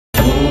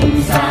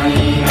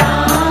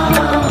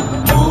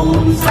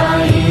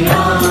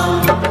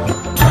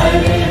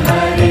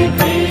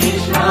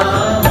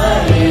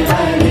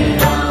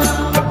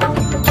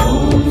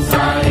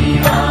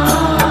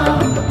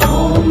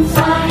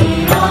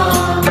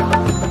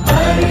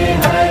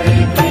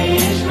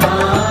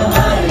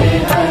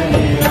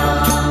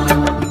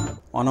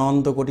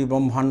অনন্ত কোটি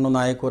ব্রহ্মাণ্ড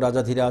নায়ক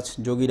রাজাধিরাজ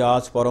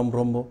যোগীরাজ পরম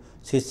ব্রহ্ম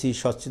শ্রী শ্রী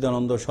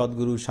সচ্চিদানন্দ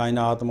সদ্গুরু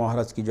সাইনাথ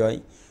মহারাজ কি জয়।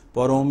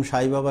 পরম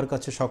সাই বাবার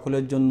কাছে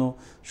সকলের জন্য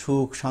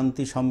সুখ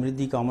শান্তি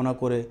সমৃদ্ধি কামনা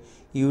করে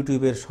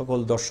ইউটিউবের সকল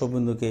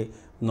দর্শকবৃন্দকে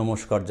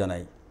নমস্কার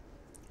জানাই।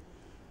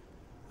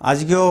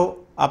 আজকেও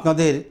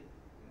আপনাদের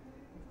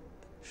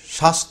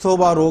স্বাস্থ্য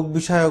বা রোগ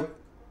বিষয়ক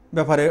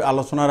ব্যাপারে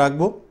আলোচনা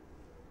রাখব।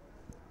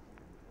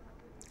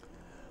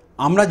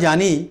 আমরা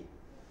জানি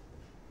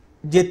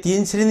যে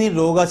 3 শ্রেণীর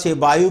রোগ আছে,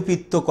 বায়ু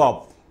পিত্ত কফ।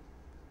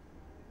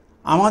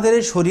 আমাদের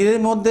এই শরীরের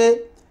মধ্যে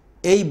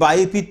এই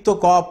বায়ু পিত্ত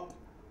কফ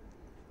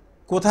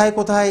কোথায়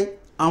কোথায়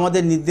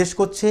আমাদের নির্দেশ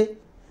করছে।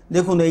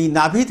 দেখুন, এই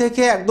নাভি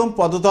থেকে একদম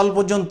পদতল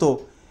পর্যন্ত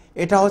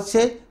এটা হচ্ছে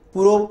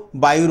পুরো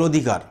বায়ুর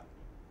অধিকার,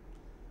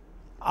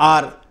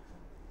 আর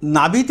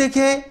নাভি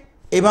থেকে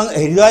এবং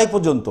হৃদয়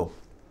পর্যন্ত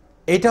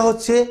এটা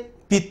হচ্ছে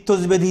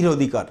পিত্তবেদীর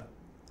অধিকার,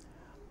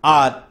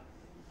 আর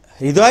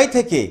হৃদয়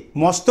থেকে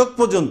মস্তক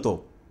পর্যন্ত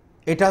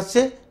এটা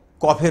হচ্ছে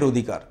কফের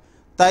অধিকার।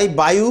 তাই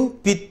বায়ু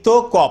পিত্ত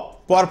কফ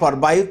পরপর,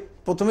 বায়ু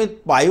প্রথমে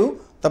বায়ু,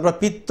 তারপর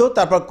পিত্ত,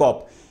 তারপর কফ,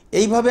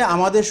 এইভাবে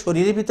আমাদের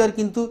শরীরের ভিতর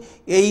কিন্তু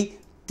এই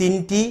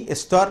 3টি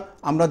স্তর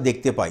আমরা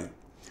দেখতে পাই।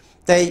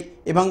 তাই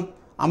এবং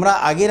আমরা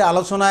আগের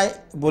আলোচনায়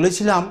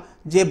বলেছিলাম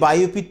যে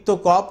বায়ু পিত্ত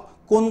কফ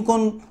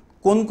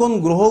কোন কোন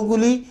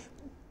গ্রহগুলি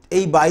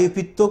এই বায়ু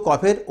পিত্ত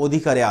কফের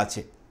অধিকারে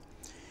আছে।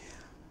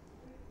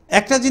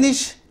 একটা জিনিস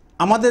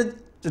আমাদের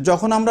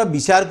যখন আমরা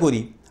বিচার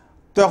করি,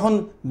 তখন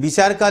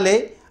বিচারকালে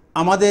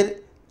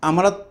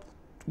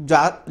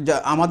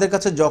আমাদের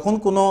কাছে যখন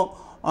কোনো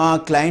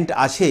ক্লায়েন্ট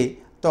আসে,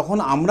 তখন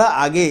আমরা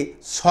আগে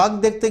ছক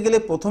দেখতে গেলে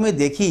প্রথমে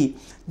দেখি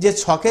যে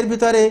ছকের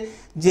ভিতরে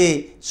যে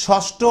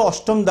ষষ্ঠ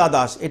অষ্টম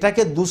দ্বাদশ,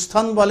 এটাকে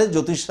দুস্থান বলে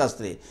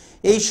জ্যোতিষশাস্ত্রে।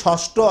 এই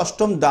ষষ্ঠ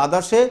অষ্টম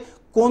দ্বাদশে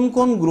কোন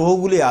কোন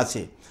গ্রহগুলি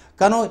আছে,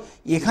 কারণ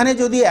এখানে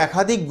যদি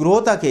একাধিক গ্রহ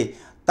থাকে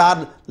তার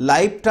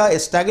লাইফটা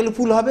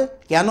স্ট্রাগলফুল হবে।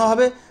 কেন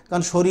হবে?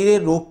 কারণ শরীরে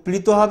রোগ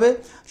পীড়িত হবে।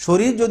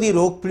 শরীর যদি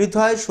রোগ পীড়িত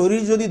হয়,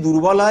 শরীর যদি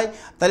দুর্বল হয়,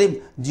 তাহলে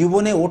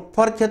জীবনে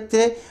ওঠার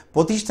ক্ষেত্রে,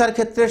 প্রতিষ্ঠার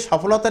ক্ষেত্রে,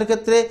 সফলতার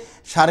ক্ষেত্রে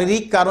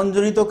শারীরিক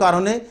কারণজনিত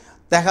কারণে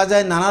দেখা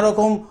যায় নানা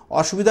রকম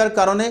অসুবিধার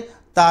কারণে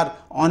তার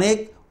অনেক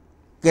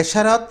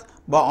কেশারত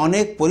বা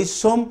অনেক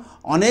পরিশ্রম,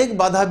 অনেক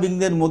বাধা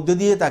বিঘ্নের মধ্য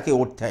দিয়ে তাকে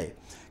উঠতে হয়।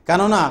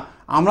 কেননা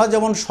আমরা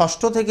যেমন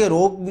ষষ্ঠ থেকে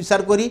রোগ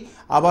বিচার করি,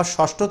 আবার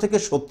ষষ্ঠ থেকে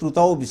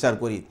শত্রুতাও বিচার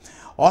করি।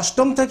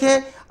 অষ্টম থেকে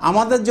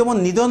আমাদের যেমন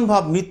নিধন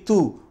ভাব, মৃত্যু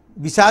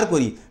বিচার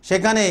করি,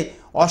 সেখানে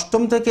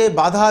অষ্টম থেকে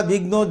বাধা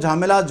বিঘ্ন,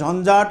 ঝামেলা,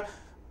 ঝঞ্ঝাট,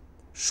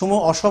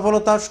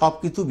 অসফলতা সব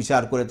কিছু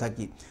বিচার করে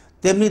থাকি।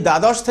 তেমনি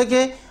দ্বাদশ থেকে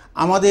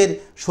আমাদের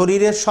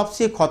শরীরের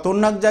সবচেয়ে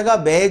খতরনাক জায়গা,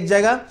 ব্যয়ের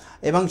জায়গা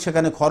এবং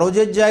সেখানে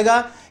খরচের জায়গা,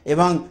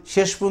 এবং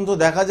শেষ পর্যন্ত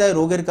দেখা যায়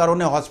রোগের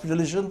কারণে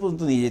হসপিটালাইজেশন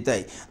পর্যন্ত নিয়ে যেতে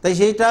হয়। তাই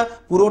সেইটা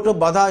পুরোটা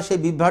বাধা, সেই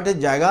বিভ্রাটের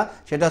জায়গা,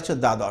 সেটা হচ্ছে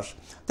দ্বাদশ।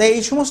 তাই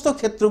এই সমস্ত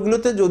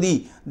ক্ষেত্রগুলোতে যদি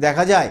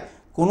দেখা যায়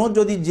কোনো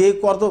যদি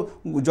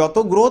যত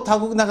গ্রহ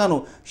থাকুক না কেন,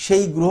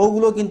 সেই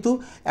গ্রহগুলো কিন্তু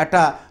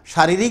একটা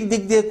শারীরিক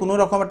দিক দিয়ে কোনো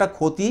রকম একটা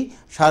ক্ষতি,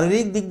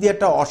 শারীরিক দিক দিয়ে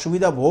একটা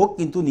অসুবিধা ভোগ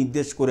কিন্তু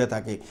নির্দেশ করে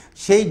থাকে।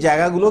 সেই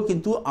জায়গাগুলো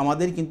কিন্তু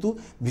আমাদের কিন্তু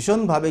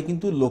ভীষণভাবে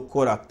কিন্তু লক্ষ্য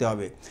রাখতে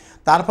হবে।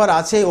 তারপর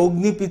আছে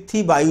অগ্নি, পৃথ্বী,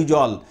 বায়ু,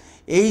 জল।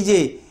 এই যে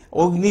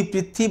অগ্নি,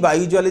 পৃথ্বী,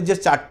 বায়ু, জলের যে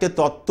 4টে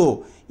তত্ত্ব,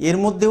 এর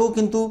মধ্যেও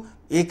কিন্তু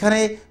এখানে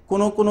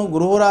কোনো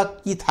গ্রহরা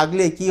কি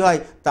থাকলে কি হয়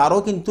তারও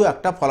কিন্তু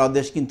একটা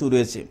ফলাদেশ কিন্তু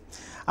রয়েছে।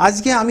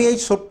 আজকে আমি এই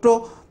ছোট্ট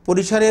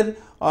পরিসরের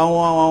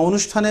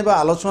অনুষ্ঠানে বা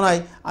আলোচনায়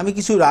আমি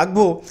কিছু রাখব,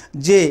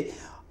 যে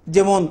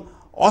যেমন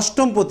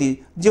অষ্টমপতি,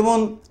 যেমন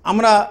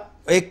আমরা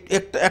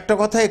একটা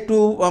কথা একটু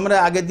আমরা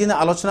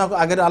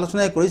আগের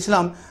আলোচনায়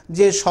করেছিলাম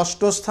যে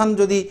ষষ্ঠ স্থান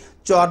যদি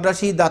চর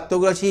রাশি,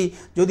 দাত্তক রাশি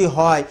যদি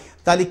হয়,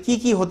 তাহলে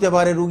কি হতে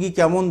পারে, রোগী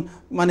কেমন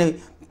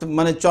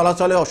মানে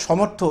চলাচলে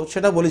অসমর্থ,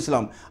 সেটা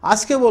বলেছিলাম।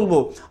 আজকে বলবো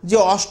যে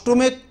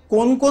অষ্টমে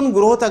কোন কোন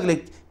গ্রহ থাকলে,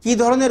 কি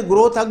ধরনের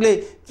গ্রহ থাকলে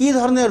কি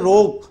ধরনের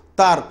রোগ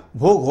তার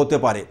ভোগ হতে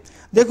পারে।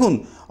 দেখুন,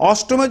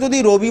 অষ্টমে যদি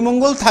রবি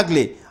মঙ্গল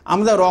থাকলে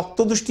আমরা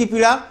রক্তদুষ্টি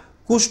পীড়া,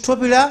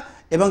 কুষ্ঠপীড়া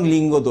এবং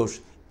লিঙ্গদোষ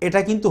এটা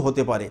কিন্তু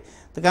হতে পারে।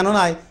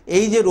 কেননা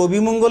এই যে রবি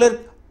মঙ্গলের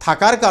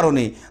থাকার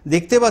কারণে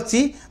দেখতে পাচ্ছি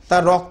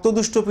তার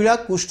রক্তদুষ্ট পীড়া,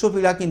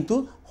 কুষ্ঠপীড়া কিন্তু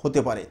হতে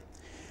পারে।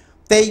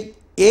 তাই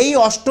এই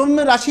অষ্টম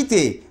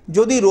রাশিতে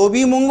যদি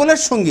রবি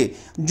মঙ্গলের সঙ্গে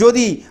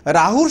যদি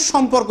রাহুর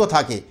সম্পর্ক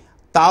থাকে,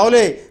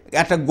 তাহলে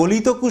একটা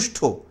গলিত কুষ্ঠ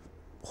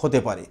হতে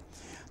পারে।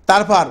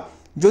 তারপর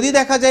যদি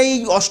দেখা যায় এই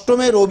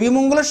অষ্টমে রবি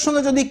মঙ্গলের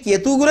সঙ্গে যদি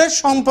কেতু গ্রহের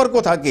সম্পর্ক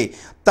থাকে,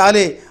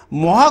 তাহলে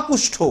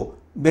মহাকুষ্ঠ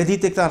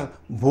ব্যাধিতে তার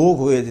ভোগ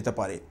হয়ে যেতে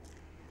পারে।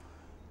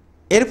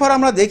 এরপর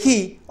আমরা দেখি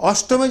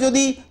অষ্টমে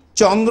যদি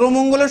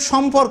চন্দ্রমঙ্গলের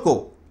সম্পর্ক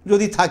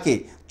যদি থাকে,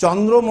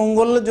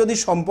 চন্দ্রমঙ্গলের যদি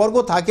সম্পর্ক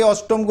থাকে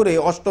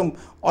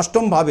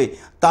অষ্টমভাবে,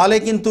 তাহলে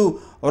কিন্তু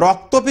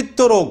রক্তপিত্ত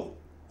রোগ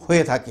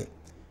হয়ে থাকে।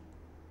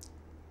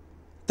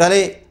 তাহলে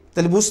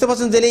তাহলে বুঝতে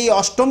পারছেন যে এই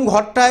অষ্টম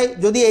ঘরটায়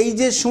যদি এই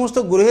যে সমস্ত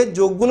গ্রহের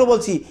যোগগুলো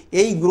বলছি,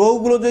 এই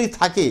গ্রহগুলো যদি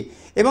থাকে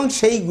এবং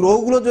সেই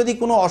গ্রহগুলো যদি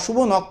কোনো অশুভ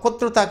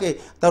নক্ষত্র থাকে,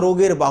 তা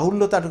রোগের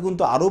বাহুল্যতাটা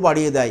কিন্তু আরও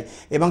বাড়িয়ে দেয়।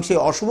 এবং সেই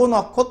অশুভ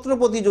নক্ষত্রের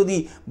প্রতি যদি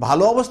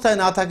ভালো অবস্থায়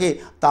না থাকে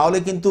তাহলে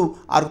কিন্তু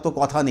আর তো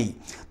কথা নেই।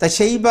 তাই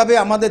সেইভাবে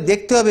আমাদের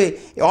দেখতে হবে,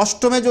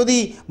 অষ্টমে যদি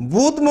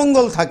বুধ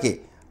মঙ্গল থাকে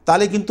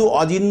তাহলে কিন্তু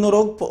অজীর্ণ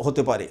রোগ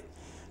হতে পারে।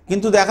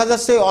 কিন্তু দেখা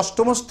যাচ্ছে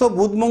অষ্টমস্থ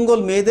বুধ মঙ্গল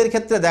মেয়েদের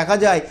ক্ষেত্রে দেখা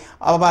যায়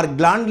আবার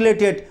গ্ল্যান্ড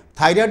রিলেটেড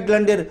থাইরয়েড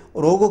গ্ল্যান্ডের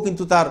রোগও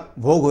কিন্তু তার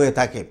ভোগ হয়ে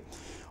থাকে।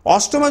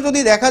 অষ্টমে যদি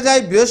দেখা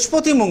যায়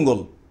বৃহস্পতি মঙ্গল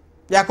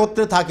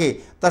একত্রে থাকে,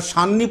 তার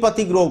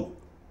সান্নিপাতিক রোগ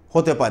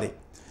হতে পারে।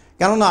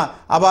 কেননা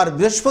আবার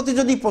বৃহস্পতি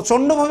যদি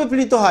প্রচণ্ডভাবে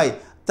পীড়িত হয়,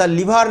 তার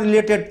লিভার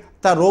রিলেটেড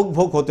তার রোগ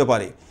ভোগ হতে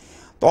পারে।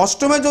 তো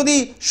অষ্টমে যদি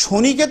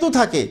শনিকেতু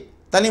থাকে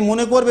তাহলে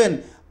মনে করবেন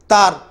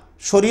তার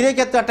শরীরের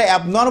ক্ষেত্রে একটা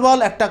অ্যাবনর্মাল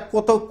একটা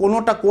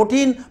কোনোটা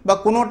কঠিন বা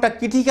কোনোটা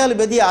ক্রিটিক্যাল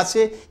ব্যাধি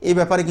আছে, এই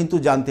ব্যাপারে কিন্তু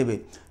জানতে হবে।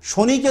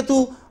 শনিকেতু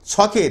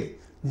ছকের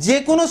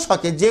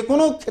যে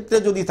কোনো ক্ষেত্রে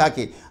যদি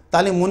থাকে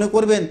তাহলে মনে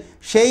করবেন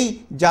সেই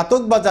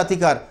জাতক বা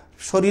জাতিকার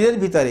শরীরের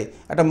ভিতরে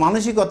একটা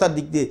মানসিকতার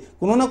দিক দিয়ে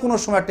কোনো না কোনো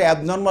সময় একটা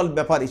অ্যাবনর্মাল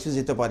ব্যাপার এসে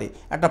যেতে পারে,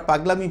 একটা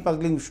পাগলামি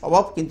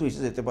স্বভাব কিন্তু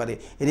এসে যেতে পারে।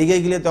 রেগে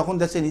গেলে তখন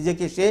দেখছে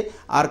নিজেকে সে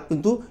আর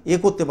কিন্তু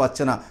করতে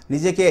পারছে না,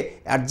 নিজেকে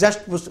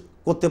অ্যাডজাস্ট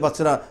করতে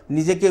পারছে না,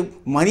 নিজেকে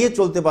মানিয়ে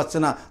চলতে পারছে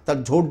না, তার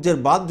ধৈর্যের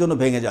বাঁধ যেন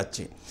ভেঙে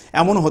যাচ্ছে,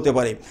 এমন হতে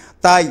পারে।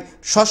 তাই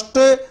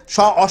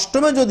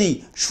অষ্টমে যদি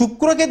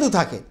শুক্রকেতু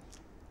থাকে,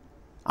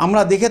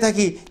 আমরা দেখে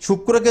থাকি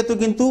শুক্রকেতু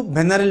কিন্তু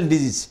ভেনারেল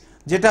ডিজিজ,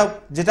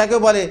 যেটাকে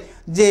বলে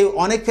যে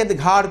অনেক ক্ষেত্রে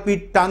ঘাড়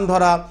পিঠ টান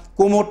ধরা,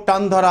 কোমর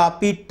টান ধরা,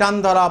 পিঠ টান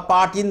ধরা,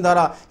 পা টিন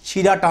ধরা,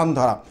 শিরা টান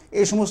ধরা,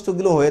 এই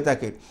সমস্তগুলো হয়ে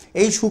থাকে।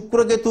 এই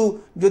শুক্রকেতু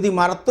যদি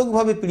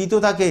মারাত্মকভাবে পীড়িত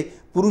থাকে,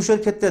 পুরুষের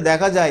ক্ষেত্রে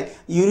দেখা যায়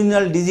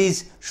ইউরিনাল ডিজিজ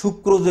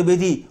শুক্রজ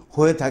ব্যাধি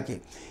হয়ে থাকে।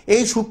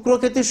 এই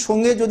শুক্রকেতুর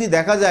সঙ্গে যদি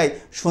দেখা যায়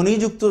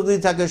শনিযুক্ত যদি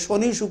থাকে,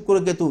 শনি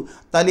শুক্রকেতু,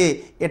 তাহলে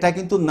এটা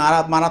কিন্তু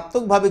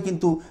মারাত্মকভাবে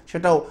কিন্তু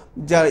সেটাও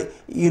যা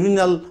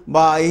ইউরিনাল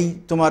বা এই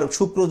তোমার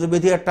শুক্রজ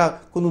ব্যাধি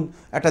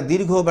একটা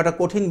দীর্ঘ বা একটা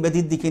কঠিন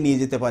ব্যাধির দিকে নিয়ে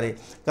যেতে পারে।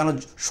 কারণ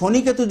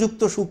শনিকেতু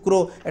যুক্ত শুক্র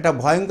একটা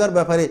ভয়ঙ্কর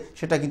ব্যাপারে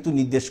সেটা কিন্তু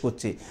নির্দেশ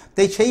করছে।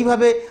 তাই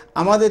সেইভাবে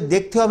আমাদের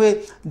দেখতে হবে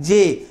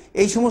যে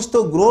এই সমস্ত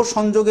গ্রহ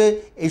সংযোগে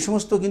এই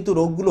সমস্ত কিন্তু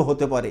রোগগুলো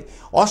হতে পারে।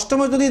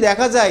 অষ্টমে যদি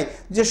দেখা যায়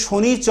যে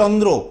শনি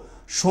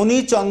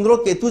চন্দ্র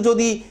কেতু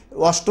যদি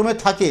অষ্টমে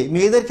থাকে,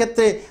 মেয়েদের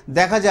ক্ষেত্রে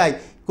দেখা যায়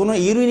কোনো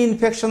ইউরিন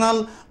ইনফেকশনাল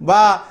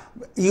বা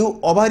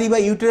ওভারি বা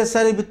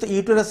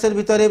ইউটেরাসের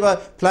ভিতরে বা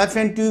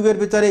ফ্ল্যাফেন টিউবের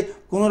ভিতরে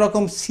কোনো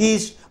রকম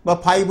সিস্ট বা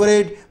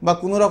ফাইব্রয়েড বা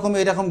কোনো রকম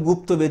এরকম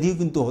গুপ্ত ব্যাধিও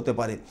কিন্তু হতে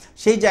পারে।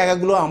 সেই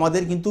জায়গাগুলো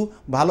আমাদের কিন্তু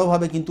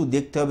ভালোভাবে কিন্তু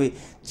দেখতে হবে।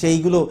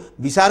 সেইগুলো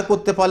বিচার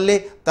করতে পারলে,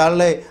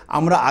 তাহলে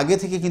আমরা আগে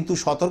থেকে কিন্তু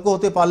সতর্ক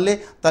হতে পারলে,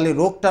 তাহলে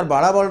রোগটার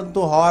বাড়াবাড়ন্ত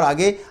হওয়ার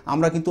আগে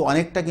আমরা কিন্তু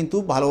অনেকটা কিন্তু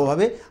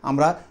ভালোভাবে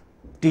আমরা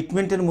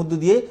ট্রিটমেন্টের মধ্য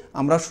দিয়ে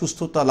আমরা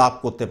সুস্থতা লাভ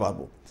করতে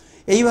পারবো।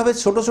 এইভাবে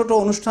ছোট ছোট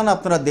অনুষ্ঠান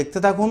আপনারা দেখতে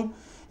থাকুন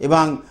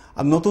এবং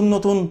নতুন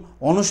নতুন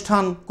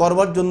অনুষ্ঠান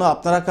করবার জন্য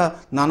আপনারা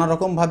নানা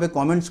রকমভাবে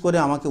কমেন্টস করে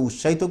আমাকে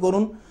উৎসাহিত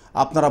করুন।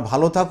 আপনারা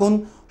ভালো থাকুন,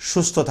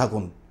 সুস্থ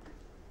থাকুন।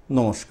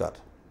 নমস্কার।